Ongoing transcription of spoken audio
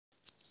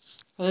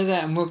Hello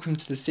there and welcome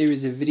to the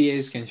series of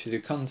videos going through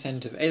the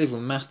content of A-Level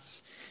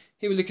Maths.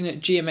 Here we're looking at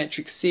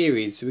geometric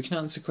series so we can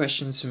answer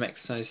questions from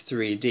exercise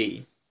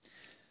 3D.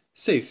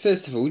 So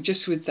first of all,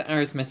 just with the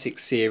arithmetic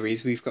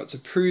series, we've got to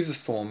prove a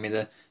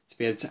formula to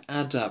be able to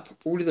add up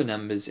all of the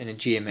numbers in a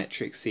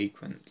geometric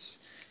sequence.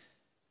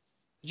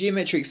 The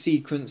geometric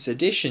sequence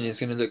addition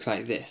is going to look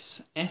like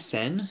this.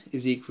 Sn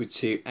is equal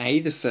to a,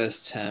 the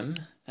first term,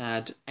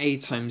 add a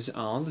times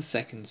r, the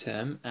second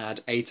term, add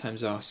a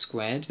times r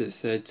squared, the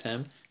third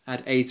term,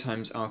 add a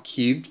times r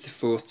cubed, the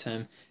fourth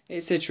term,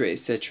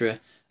 etc,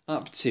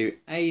 up to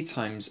a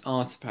times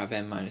r to the power of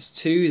n minus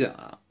 2,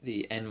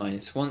 the n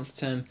minus 1th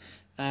term,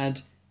 add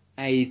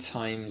a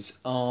times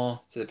r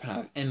to the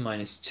power of n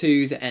minus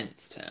 2, the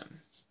nth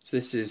term. So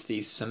this is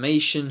the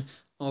summation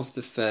of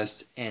the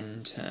first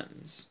n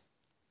terms.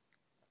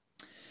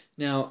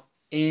 Now,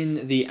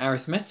 in the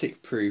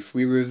arithmetic proof,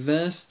 we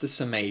reverse the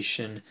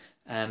summation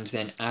and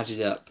then add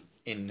it up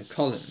in the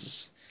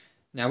columns.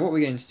 Now, what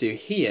we're going to do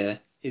here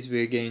is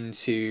we're going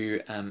to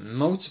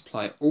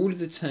multiply all of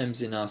the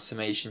terms in our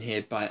summation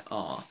here by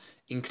r,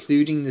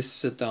 including the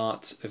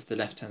start of the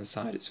left-hand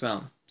side as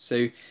well. So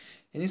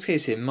in this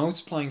case here,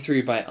 multiplying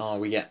through by r,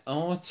 we get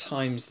r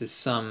times the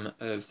sum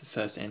of the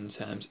first n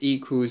terms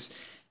equals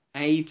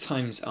a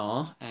times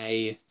r,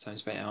 a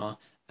times by r,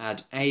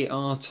 add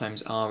ar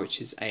times r,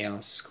 which is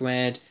ar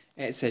squared,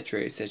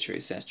 etc.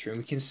 And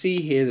we can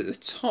see here that the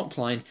top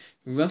line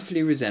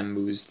roughly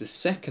resembles the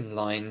second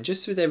line,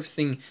 just with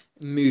everything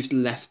moved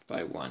left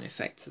by 1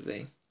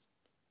 effectively.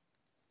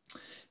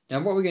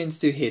 Now what we're going to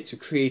do here to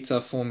create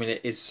our formula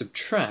is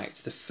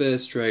subtract the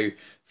first row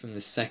from the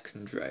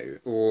second row,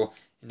 or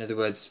in other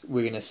words,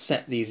 we're going to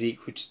set these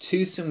equal to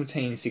two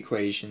simultaneous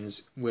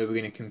equations where we're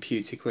going to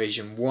compute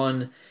equation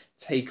 1,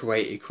 take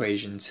away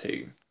equation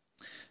 2.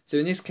 So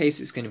in this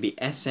case it's going to be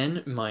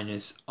Sn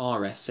minus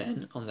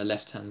Rsn on the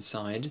left hand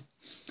side.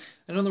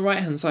 And on the right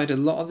hand side, a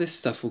lot of this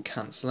stuff will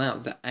cancel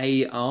out. The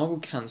AR will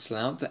cancel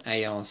out,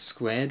 the AR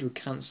squared will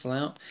cancel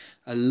out.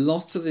 A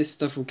lot of this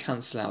stuff will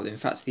cancel out. In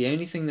fact, the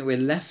only thing that we're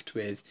left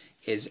with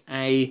is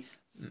A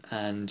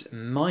and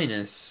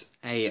minus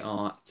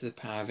AR to the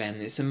power of n.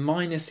 It's a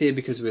minus here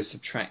because we're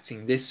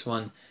subtracting this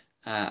one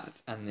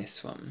and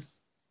this one.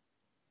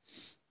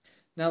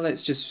 Now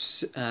let's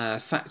just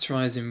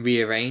factorise and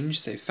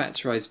rearrange. So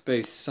factorise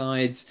both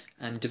sides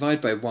and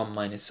divide by 1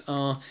 minus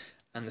r.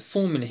 And the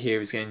formula here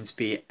is going to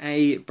be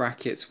a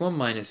brackets 1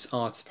 minus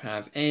r to the power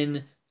of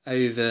n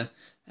over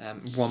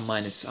 1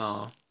 minus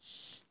r.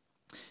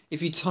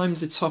 If you times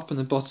the top and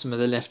the bottom of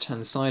the left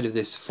hand side of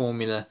this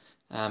formula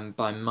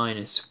by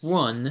minus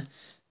 1,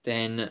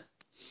 then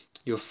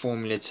your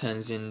formula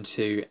turns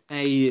into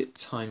a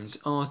times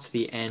r to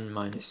the n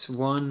minus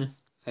 1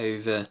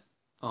 over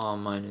r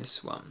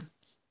minus 1.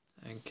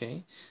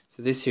 Okay,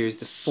 so this here is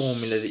the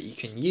formula that you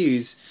can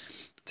use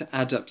to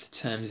add up the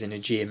terms in a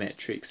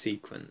geometric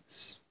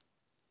sequence.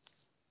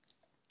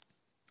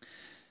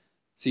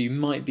 So you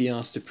might be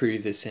asked to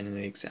prove this in an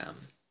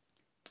exam.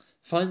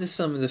 Find the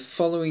sum of the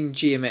following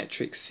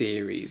geometric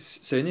series.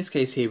 So in this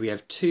case here we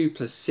have 2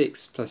 plus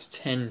 6 plus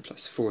 10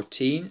 plus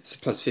 14, so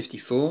plus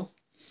 54,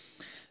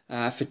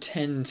 for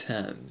 10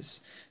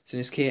 terms. So in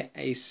this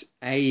case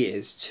a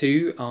is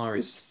 2, r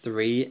is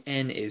 3,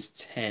 n is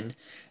 10,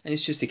 and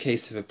it's just a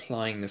case of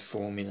applying the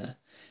formula.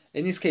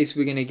 In this case,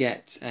 we're going to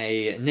get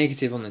a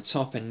negative on the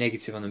top and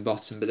negative on the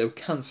bottom, but they'll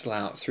cancel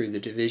out through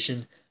the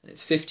division, and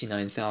it's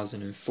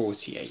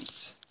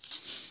 59,048.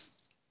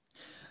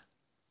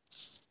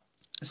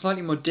 A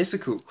slightly more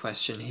difficult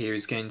question here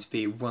is going to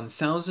be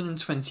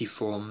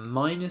 1024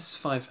 minus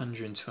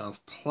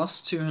 512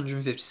 plus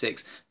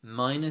 256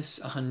 minus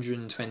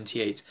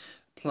 128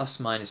 plus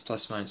minus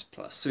plus minus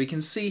plus. So we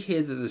can see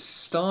here that the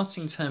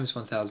starting term is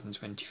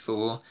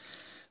 1024.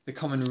 The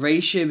common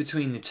ratio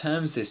between the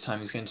terms this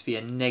time is going to be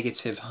a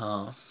negative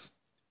half.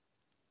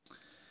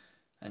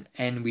 And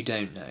n we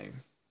don't know.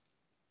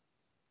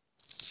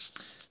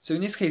 So in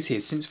this case here,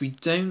 since we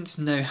don't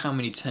know how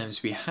many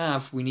terms we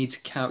have, we need to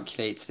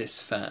calculate this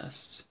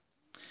first.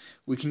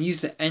 We can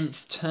use the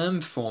nth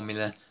term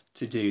formula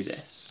to do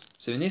this.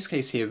 So in this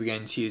case here, we're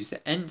going to use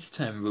the nth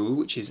term rule,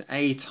 which is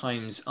a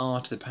times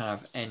r to the power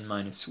of n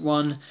minus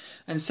 1,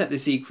 and set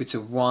this equal to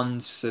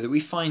 1 so that we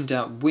find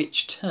out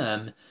which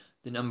term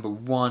the number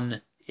 1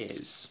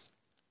 is.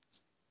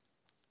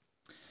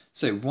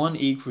 So 1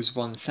 equals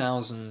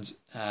 1000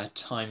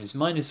 times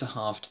minus a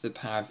half to the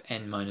power of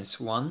n minus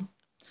 1.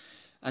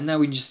 And now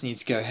we just need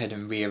to go ahead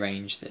and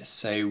rearrange this.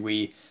 So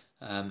we,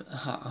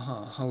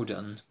 hold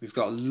on, we've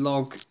got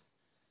log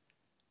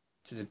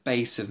to the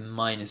base of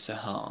minus a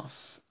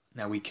half.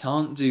 Now we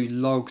can't do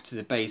log to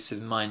the base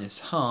of minus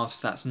halves,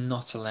 that's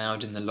not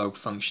allowed in the log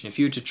function. If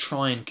you were to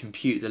try and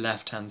compute the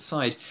left hand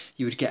side,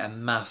 you would get a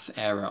math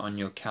error on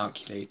your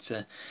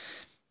calculator.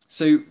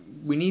 So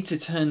we need to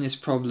turn this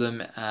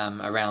problem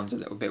around a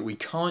little bit. We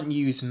can't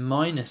use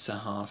minus a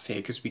half here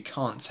because we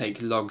can't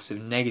take logs of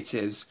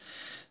negatives.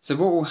 So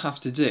what we'll have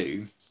to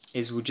do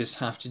is we'll just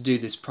have to do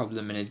this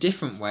problem in a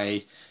different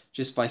way,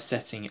 just by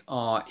setting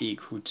r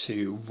equal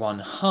to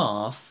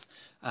 1/2.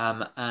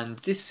 and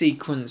this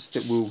sequence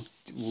that we'll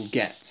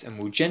get and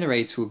we'll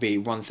generate will be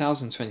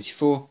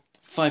 1024,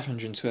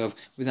 512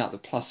 without the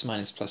plus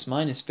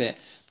minus bit,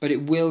 but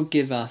it will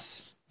give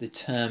us the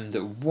term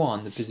that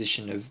 1, the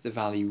position of the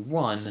value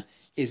 1,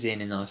 is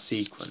in our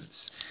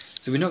sequence.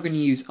 So we're not going to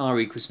use r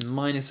equals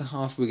minus a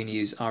half, we're going to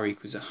use r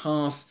equals a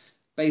half,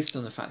 based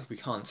on the fact that we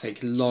can't take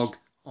log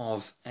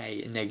of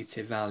a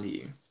negative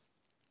value.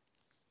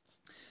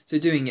 So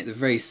doing it the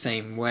very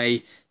same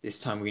way, this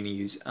time we're going to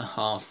use a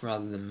half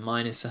rather than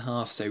minus a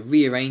half. So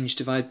rearrange,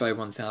 divide by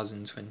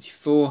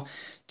 1024,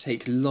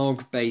 take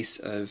log base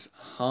of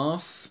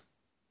half,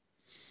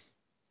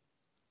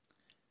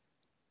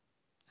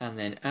 and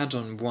then add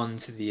on 1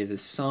 to the other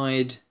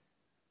side,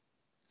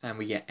 and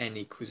we get n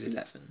equals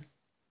 11.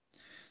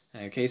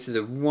 Okay, so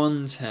the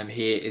 1 term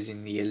here is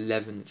in the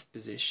 11th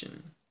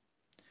position.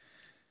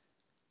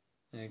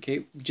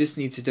 Okay, we just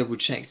need to double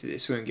check that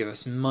this won't give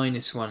us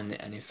minus 1,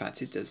 and in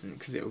fact it doesn't,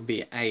 because it will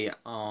be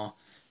ar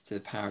to the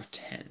power of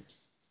 10.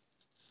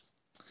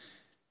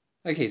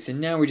 Okay, so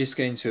now we're just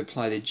going to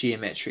apply the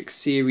geometric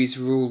series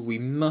rule. We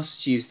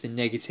must use the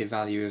negative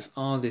value of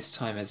r this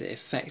time, as it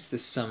affects the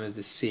sum of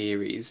the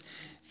series,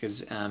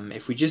 because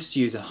if we just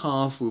use a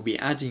half, we'll be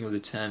adding all the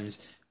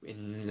terms.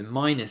 In the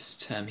minus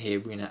term here,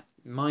 we're going to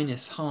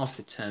minus half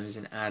the terms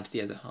and add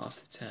the other half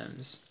the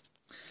terms.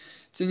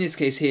 So in this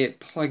case here,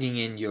 plugging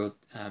in your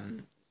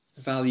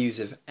values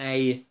of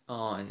a,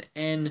 r and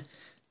n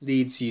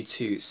leads you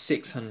to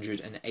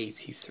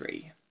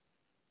 683.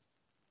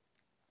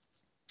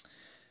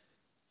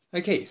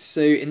 Okay,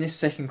 so in this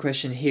second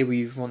question here,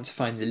 we want to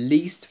find the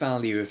least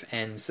value of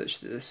n such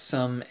that the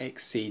sum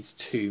exceeds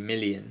 2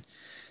 million.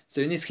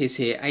 So in this case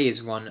here, a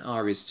is 1,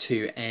 r is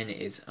 2, n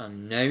is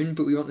unknown,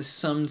 but we want the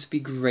sum to be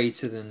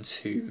greater than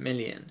 2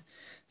 million.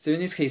 So in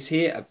this case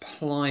here,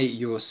 apply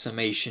your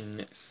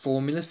summation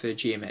formula for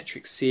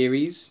geometric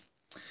series.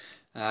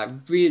 Do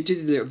a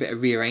little bit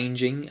of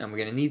rearranging, and we're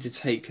going to need to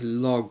take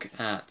log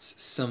at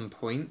some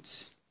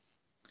point.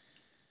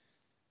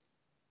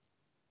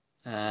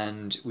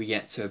 And we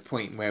get to a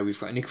point where we've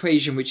got an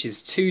equation which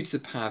is 2 to the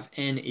power of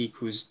n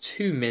equals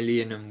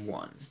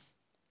 2,000,001.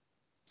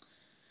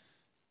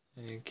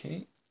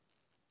 Okay,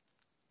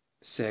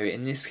 so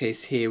in this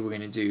case here we're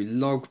going to do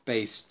log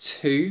base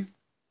 2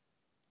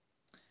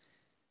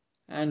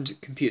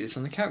 and compute this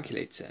on the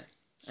calculator.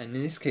 And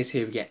in this case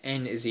here we get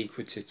n is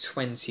equal to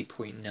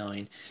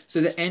 20.9.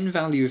 So the n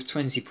value of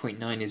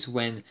 20.9 is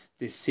when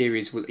this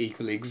series will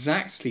equal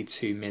exactly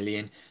 2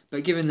 million,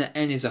 but given that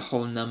n is a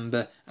whole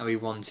number and we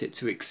want it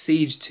to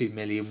exceed 2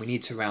 million, we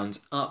need to round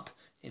up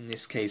in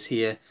this case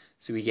here,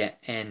 so we get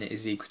n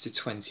is equal to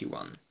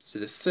 21. So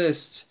the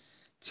first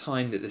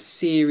time that the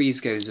series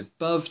goes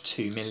above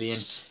 2 million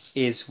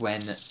is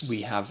when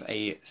we have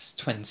a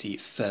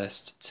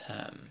 21st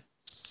term.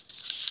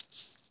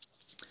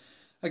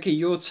 Okay,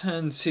 your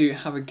turn to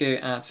have a go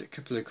at a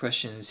couple of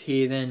questions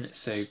here then,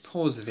 so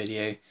pause the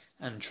video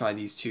and try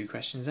these 2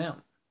 questions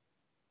out.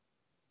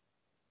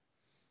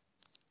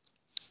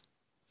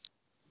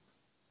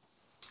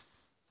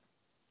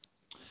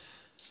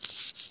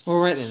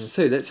 Alright then,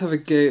 so let's have a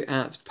go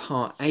at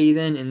part A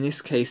then. In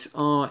this case,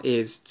 r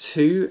is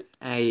 2,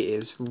 a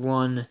is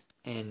 1,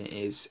 n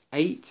is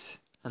 8,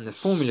 and the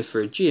formula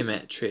for a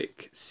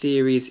geometric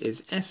series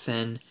is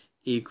Sn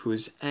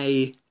equals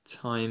a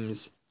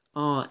times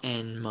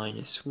Rn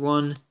minus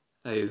 1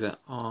 over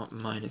r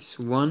minus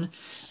 1.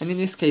 And in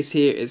this case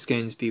here, it's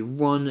going to be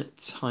 1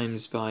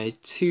 times by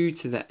 2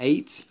 to the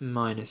 8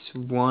 minus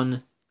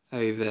 1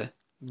 over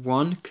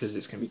 1, because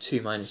it's going to be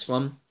 2 minus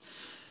 1.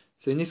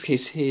 So in this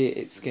case here,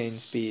 it's going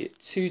to be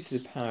 2 to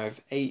the power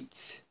of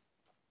 8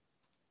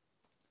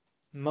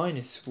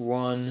 minus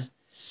 1,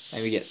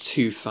 and we get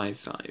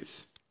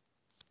 255.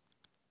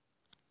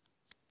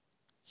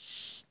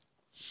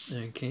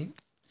 Okay.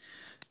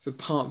 For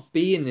part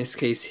B, in this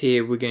case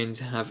here, we're going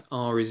to have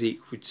r is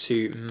equal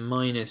to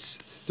minus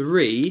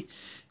 3,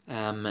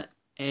 n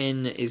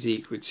is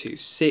equal to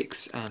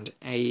 6, and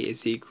a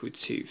is equal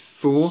to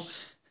 4.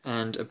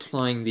 And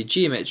applying the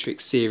geometric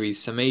series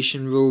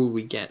summation rule,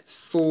 we get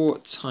 4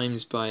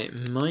 times by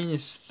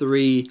minus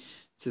 3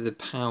 to the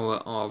power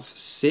of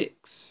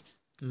 6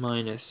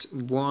 minus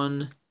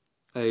 1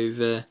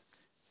 over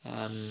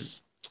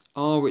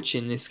r, which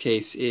in this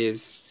case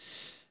is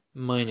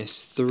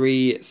minus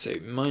 3, so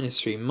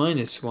minus 3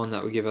 minus 1,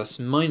 that will give us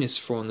minus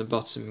 4 on the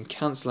bottom,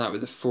 cancel out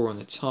with a 4 on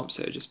the top,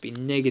 so it will just be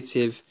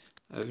negative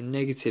of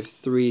negative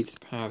 3 to the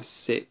power of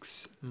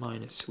 6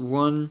 minus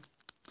 1.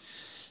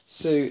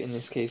 So in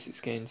this case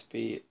it's going to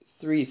be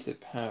 3 to the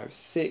power of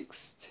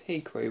 6,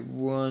 take away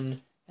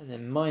 1, and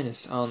then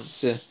minus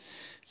answer,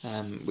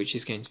 which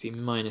is going to be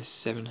minus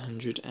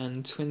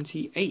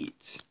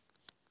 728.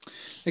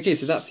 Okay,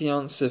 so that's the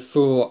answer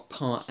for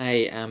part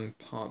A and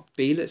part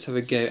B. Let's have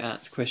a go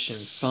at question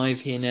 5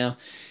 here now.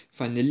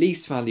 Find the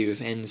least value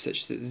of n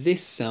such that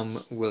this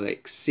sum will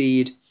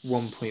exceed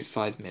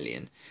 1.5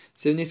 million.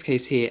 So in this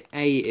case here,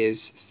 A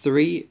is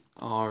 3,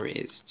 R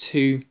is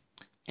 2,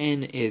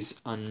 N is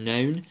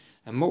unknown,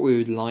 and what we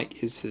would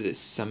like is for this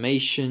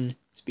summation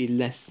to be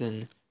less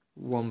than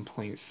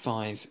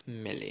 1.5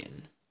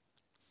 million.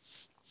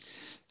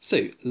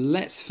 So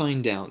let's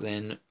find out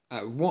then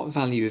what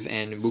value of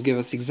n will give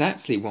us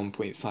exactly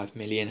 1.5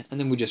 million, and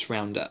then we'll just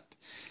round up.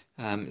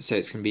 So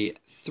it's going to be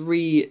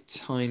 3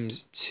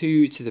 times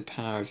 2 to the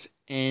power of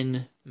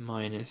n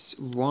minus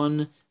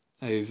 1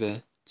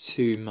 over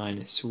 2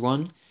 minus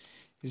 1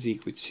 is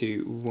equal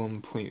to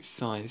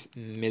 1.5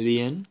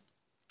 million.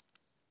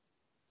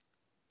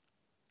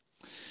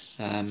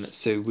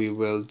 So we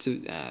will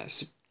do,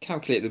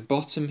 calculate the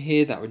bottom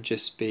here. That would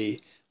just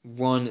be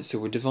 1, so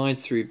we'll divide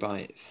through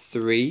by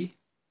 3,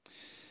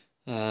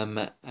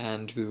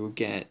 and we will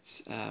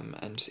get,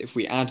 and if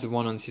we add the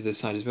 1 onto the other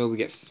side as well, we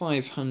get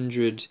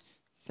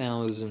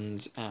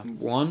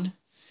 500,001.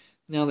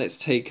 Now let's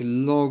take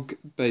log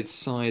both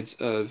sides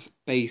of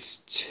base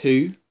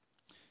 2,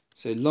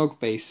 so log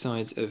base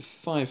sides of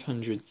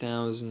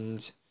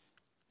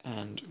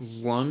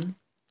 500,001.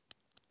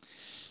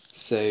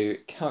 So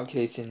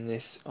calculating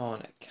this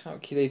on a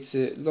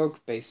calculator, log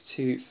base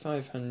 2,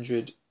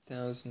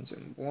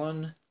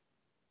 500,001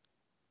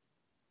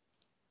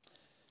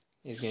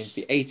 is going to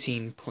be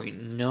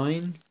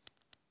 18.9.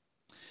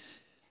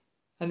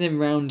 And then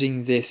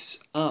rounding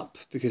this up,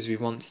 because we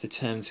want the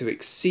term to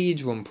exceed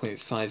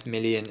 1.5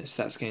 million,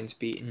 so that's going to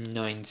be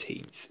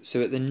 19th.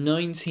 So at the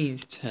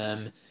 19th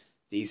term,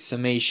 the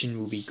summation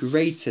will be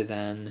greater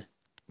than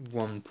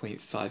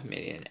 1.5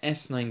 million.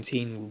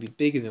 S19 will be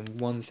bigger than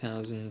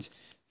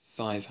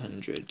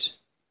 1,500.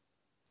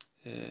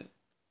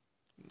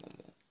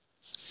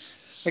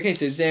 Okay,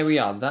 so there we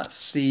are.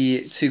 That's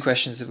the 2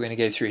 questions that we're going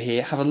to go through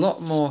here. Have a go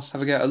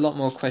at a lot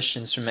more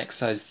questions from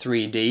exercise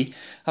 3D.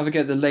 Have a go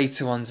at the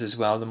later ones as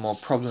well, the more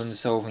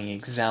problem-solving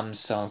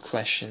exam-style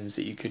questions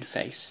that you could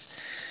face.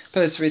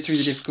 Persevere through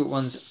the difficult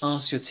ones.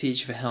 Ask your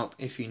teacher for help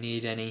if you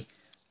need any.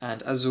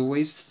 And as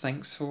always,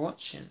 thanks for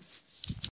watching.